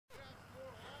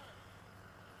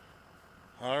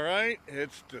All right,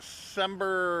 it's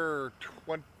December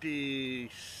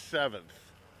 27th.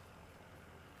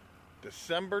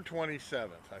 December 27th.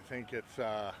 I think it's,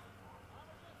 well,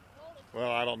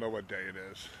 I don't know what day it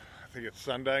is. I think it's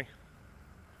Sunday.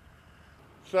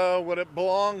 So what it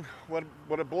boils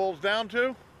down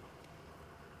to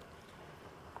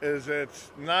is it's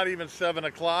not even 7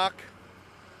 o'clock.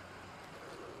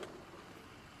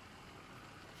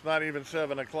 It's not even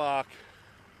 7 o'clock.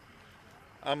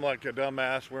 I'm like a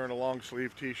dumbass wearing a long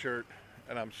sleeve t-shirt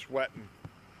and I'm sweating.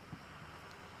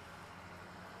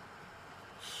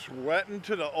 Sweating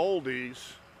to the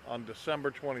oldies on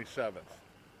December 27th.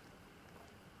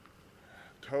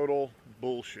 Total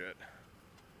bullshit.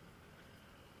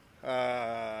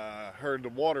 Heard the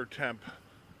water temp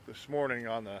this morning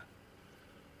on the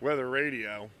weather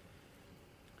radio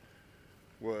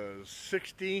was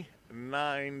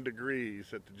 69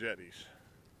 degrees at the Jetties.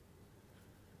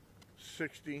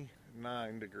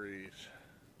 69 degrees.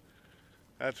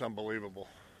 That's unbelievable.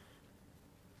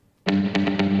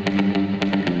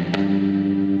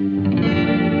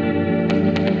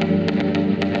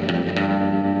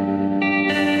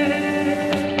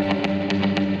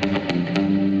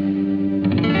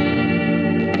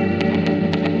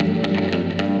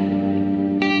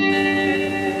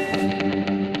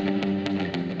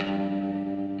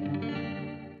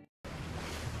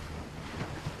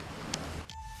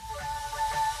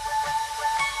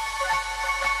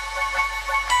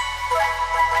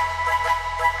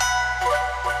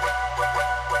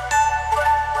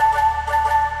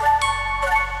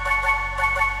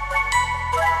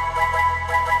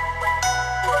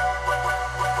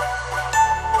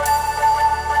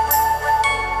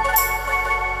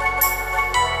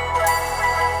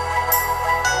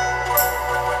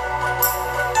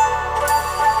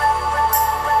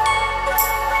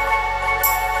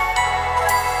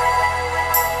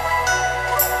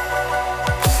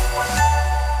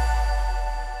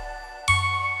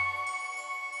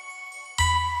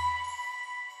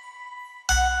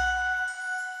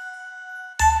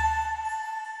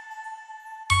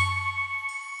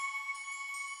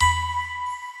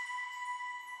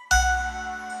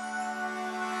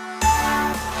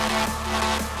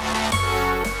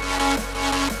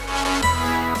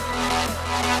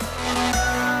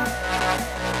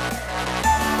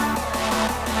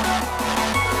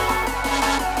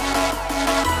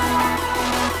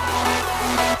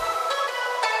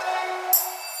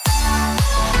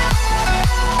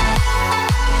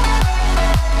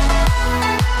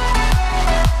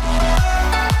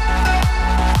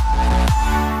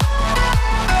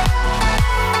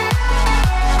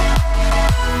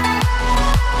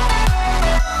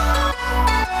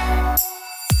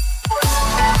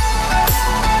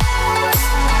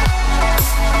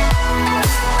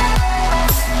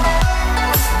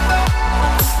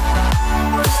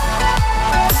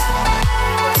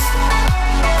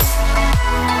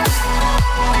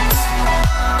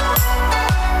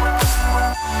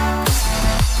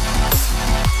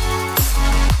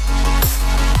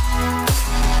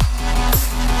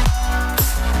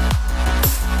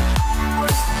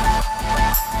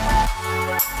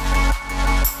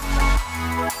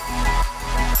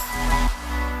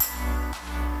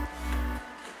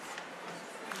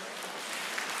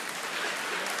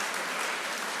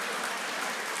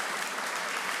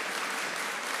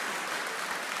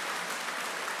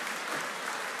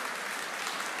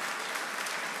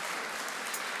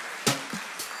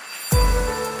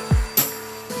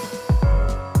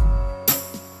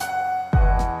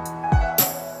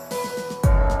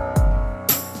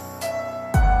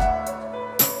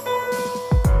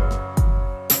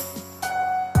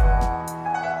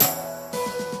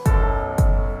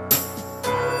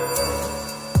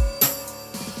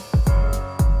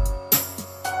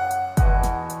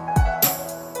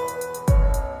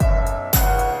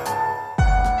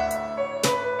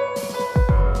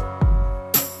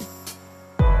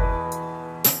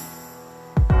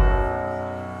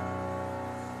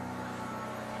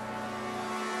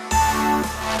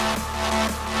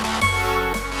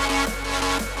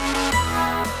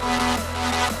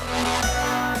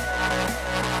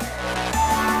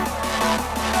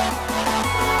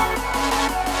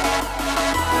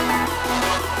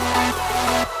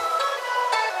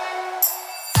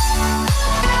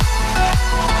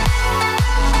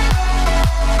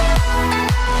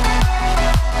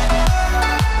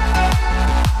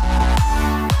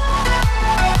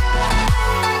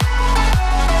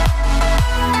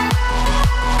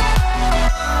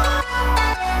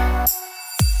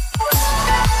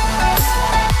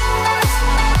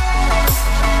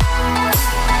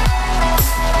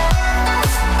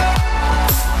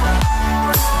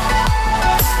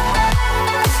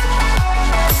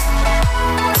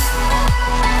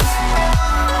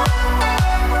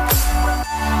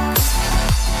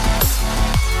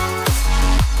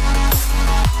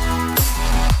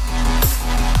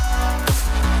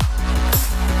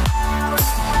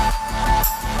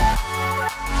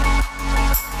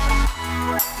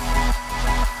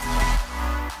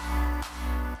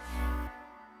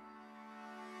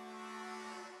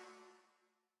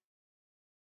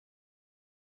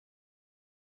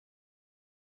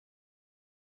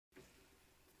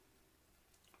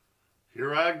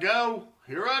 Here I go.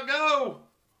 Here I go.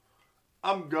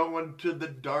 I'm going to the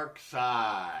dark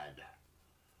side.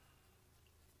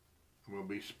 I'm going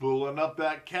to be spooling up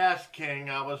that KastKing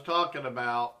I was talking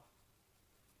about.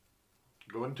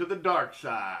 Going to the dark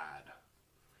side.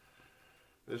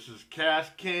 This is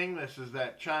KastKing. This is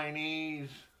that Chinese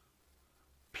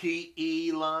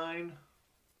PE line.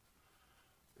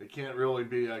 It can't really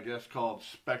be, I guess, called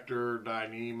Spectre,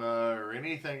 Dyneema, or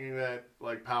anything that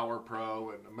like Power Pro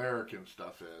and American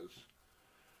stuff is.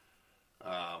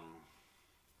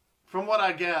 From what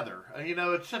I gather, you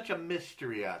know, it's such a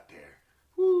mystery out there.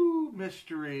 Woo,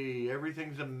 mystery.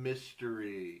 Everything's a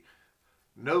mystery.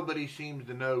 Nobody seems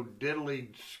to know diddly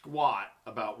squat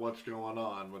about what's going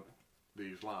on with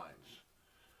these lines.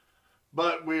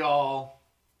 But we all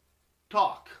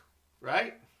talk,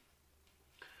 right?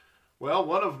 Well,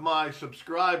 one of my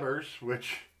subscribers,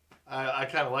 which I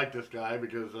kind of like this guy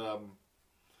because,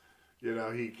 you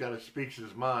know, he kind of speaks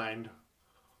his mind.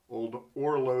 Old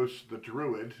Orlos the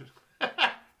Druid.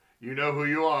 You know who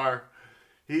you are.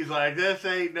 He's like, this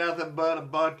ain't nothing but a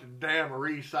bunch of damn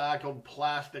recycled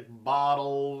plastic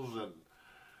bottles and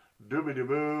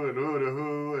doobie-doo-boo and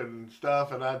ooh-doo-hoo and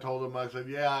stuff. And I told him, I said,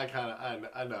 yeah,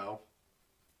 I know.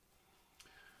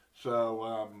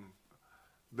 So,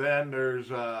 then there's,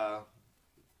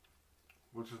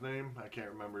 what's his name? I can't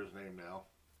remember his name now.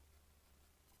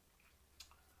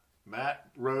 Matt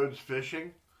Rhodes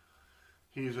Fishing.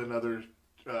 He's another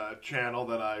channel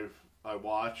that I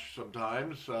watch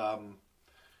sometimes.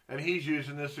 And he's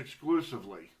using this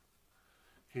exclusively.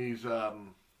 He's, I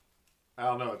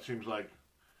don't know, it seems like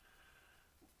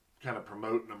kind of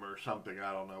promoting them or something.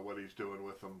 I don't know what he's doing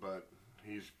with them, but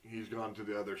he's gone to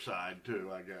the other side too,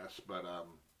 I guess. But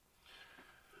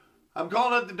I'm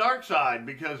calling it the dark side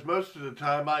because most of the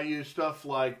time I use stuff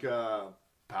like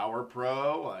Power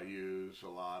Pro. I use a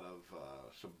lot of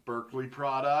some Berkeley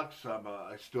products.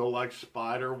 I still like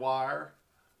Spider Wire.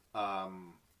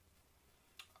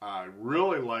 I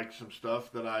really like some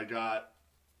stuff that I got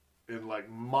in like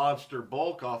monster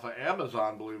bulk off of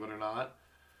Amazon, believe it or not.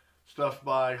 Stuff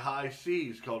by High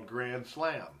Seas called Grand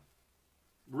Slam.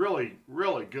 Really,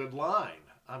 really good line.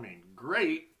 I mean,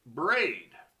 great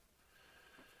braid.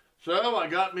 So I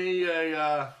got me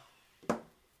a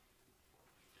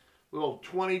little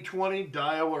 2020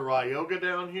 Daiwa Ryoga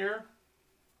down here.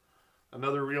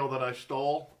 Another reel that I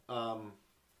stole. And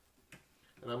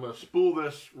I'm going to spool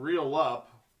this reel up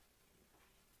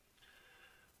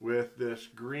with this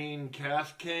green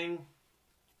KastKing.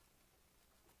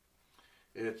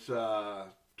 It's a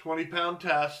 20-pound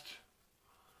test.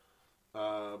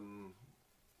 You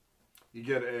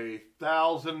get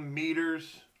 1,000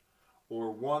 meters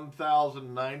or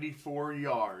 1,094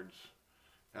 yards.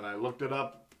 And I looked it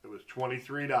up. It was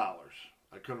 $23.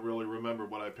 I couldn't really remember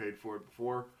what I paid for it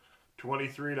before.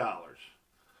 $23.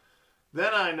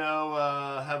 Then I know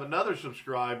have another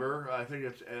subscriber. I think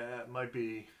it might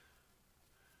be,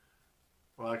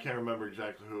 well, I can't remember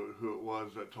exactly who it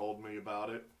was that told me about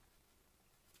it.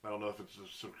 I don't know if it's a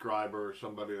subscriber or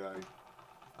somebody that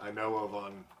I know of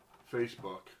on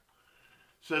Facebook.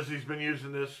 Says he's been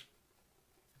using this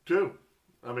too.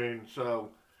 I mean, so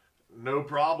no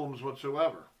problems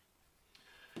whatsoever.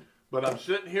 But I'm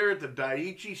sitting here at the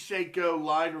DaiichiSeiko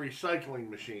Line recycling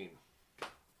machine.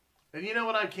 And you know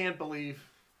what I can't believe?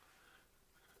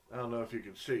 I don't know if you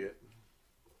can see it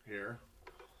here.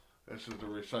 This is the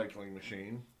recycling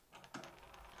machine.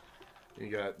 You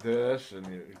got this, and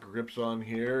it grips on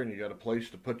here, and you got a place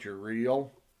to put your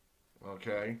reel.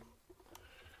 Okay.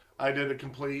 I did a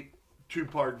complete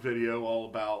 2-part video all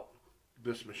about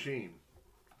this machine.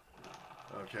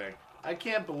 Okay. I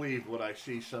can't believe what I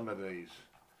see some of these,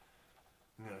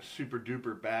 you know, super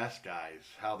duper bass guys,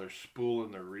 how they're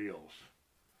spooling their reels.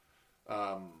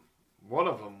 One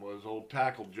of them was old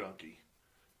Tackle Junkie.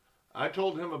 I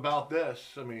told him about this.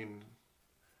 I mean,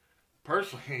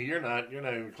 personally, you're not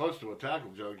even close to a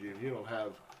tackle junkie if you don't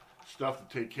have stuff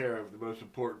to take care of the most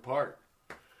important part.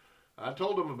 I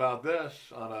told him about this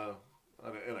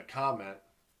in a comment.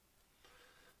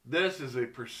 This is a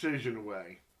precision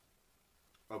way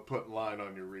of putting line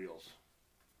on your reels.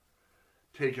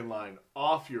 Taking line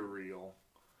off your reel,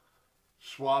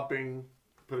 swapping,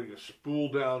 putting a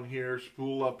spool down here,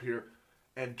 spool up here,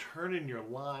 and turning your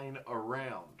line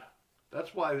around.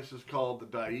 That's why this is called the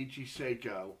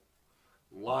DaiichiSeiko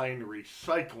Line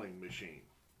recycling machine.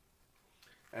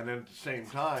 And then at the same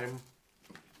time,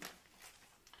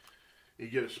 you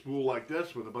get a spool like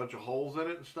this with a bunch of holes in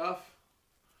it and stuff.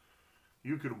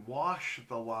 You can wash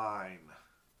the line.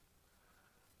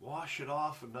 Wash it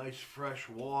off in nice fresh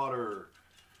water.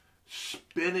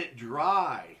 Spin it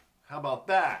dry. How about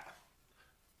that?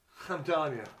 I'm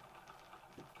telling you.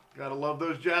 Gotta love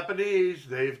those Japanese.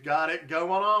 They've got it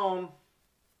going on.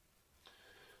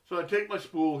 So I take my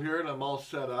spool here and I'm all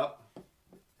set up.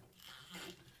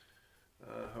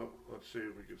 Let's see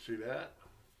if we can see that.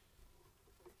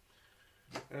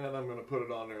 And I'm going to put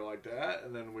it on there like that.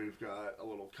 And then we've got a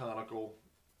little conical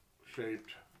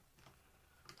shaped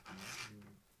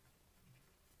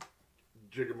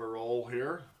jiggamarole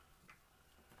here.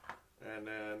 And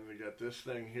then we got this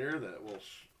thing here that will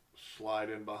slide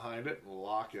in behind it and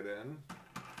lock it in.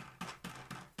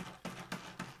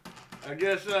 I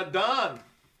guess Don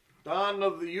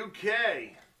of the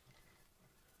UK.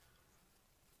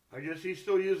 I guess he's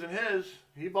still using his.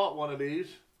 He bought one of these.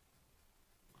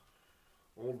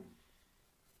 Old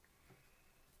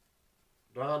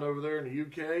Don over there in the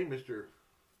UK, Mr.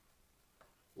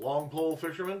 Long Pole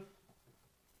Fisherman.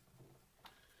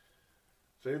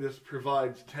 See, this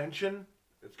provides tension.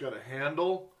 It's got a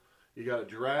handle. You got a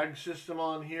drag system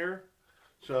on here.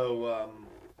 So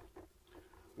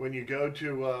when you go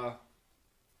to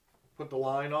put the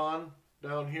line on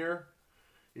down here,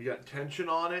 you got tension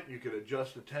on it. You can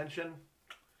adjust the tension.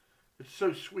 It's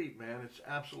so sweet, man. It's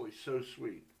absolutely so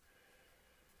sweet.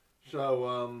 So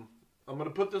I'm going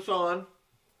to put this on,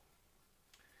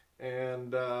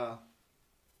 and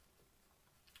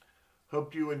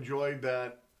hope you enjoyed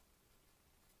that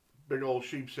big old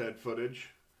sheepshead footage.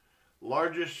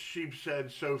 Largest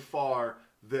sheepshead so far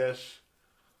this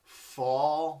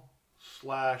fall/winter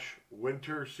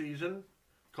season.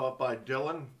 Caught by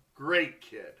Dylan. Great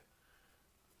kid.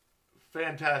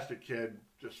 Fantastic kid.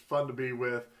 Just fun to be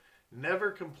with.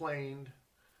 Never complained.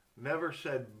 Never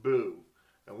said boo.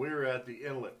 And we were at the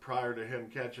inlet prior to him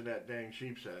catching that dang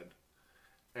sheepshead.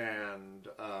 And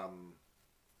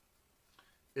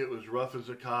it was rough as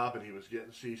a cob, and he was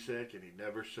getting seasick, and he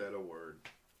never said a word.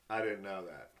 I didn't know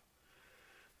that.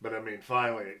 But, I mean,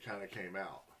 finally it kind of came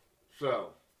out.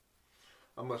 So,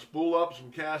 I'm going to spool up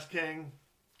some KastKing.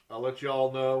 I'll let you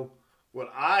all know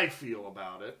what I feel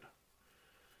about it.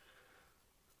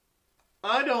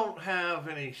 I don't have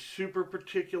any super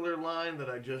particular line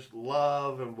that I just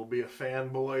love and will be a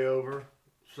fanboy over.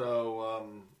 So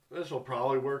this will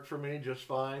probably work for me just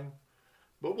fine.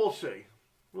 But we'll see.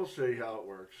 We'll see how it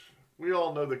works. We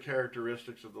all know the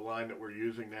characteristics of the line that we're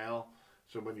using now.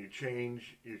 So when you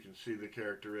change, you can see the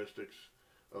characteristics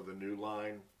of the new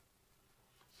line.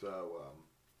 So,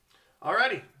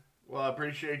 alrighty. Well, I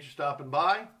appreciate you stopping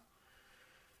by.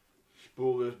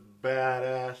 Spool this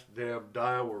badass damn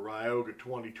Daiwa Ryoga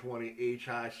 2020 H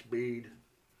high speed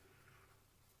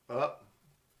up,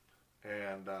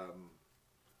 and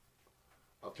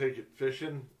I'll take it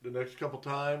fishing the next couple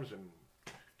times and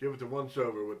give it the once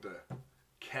over with the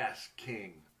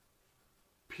KastKing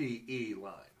PE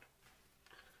line.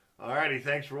 Alrighty,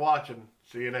 thanks for watching.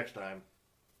 See you next time.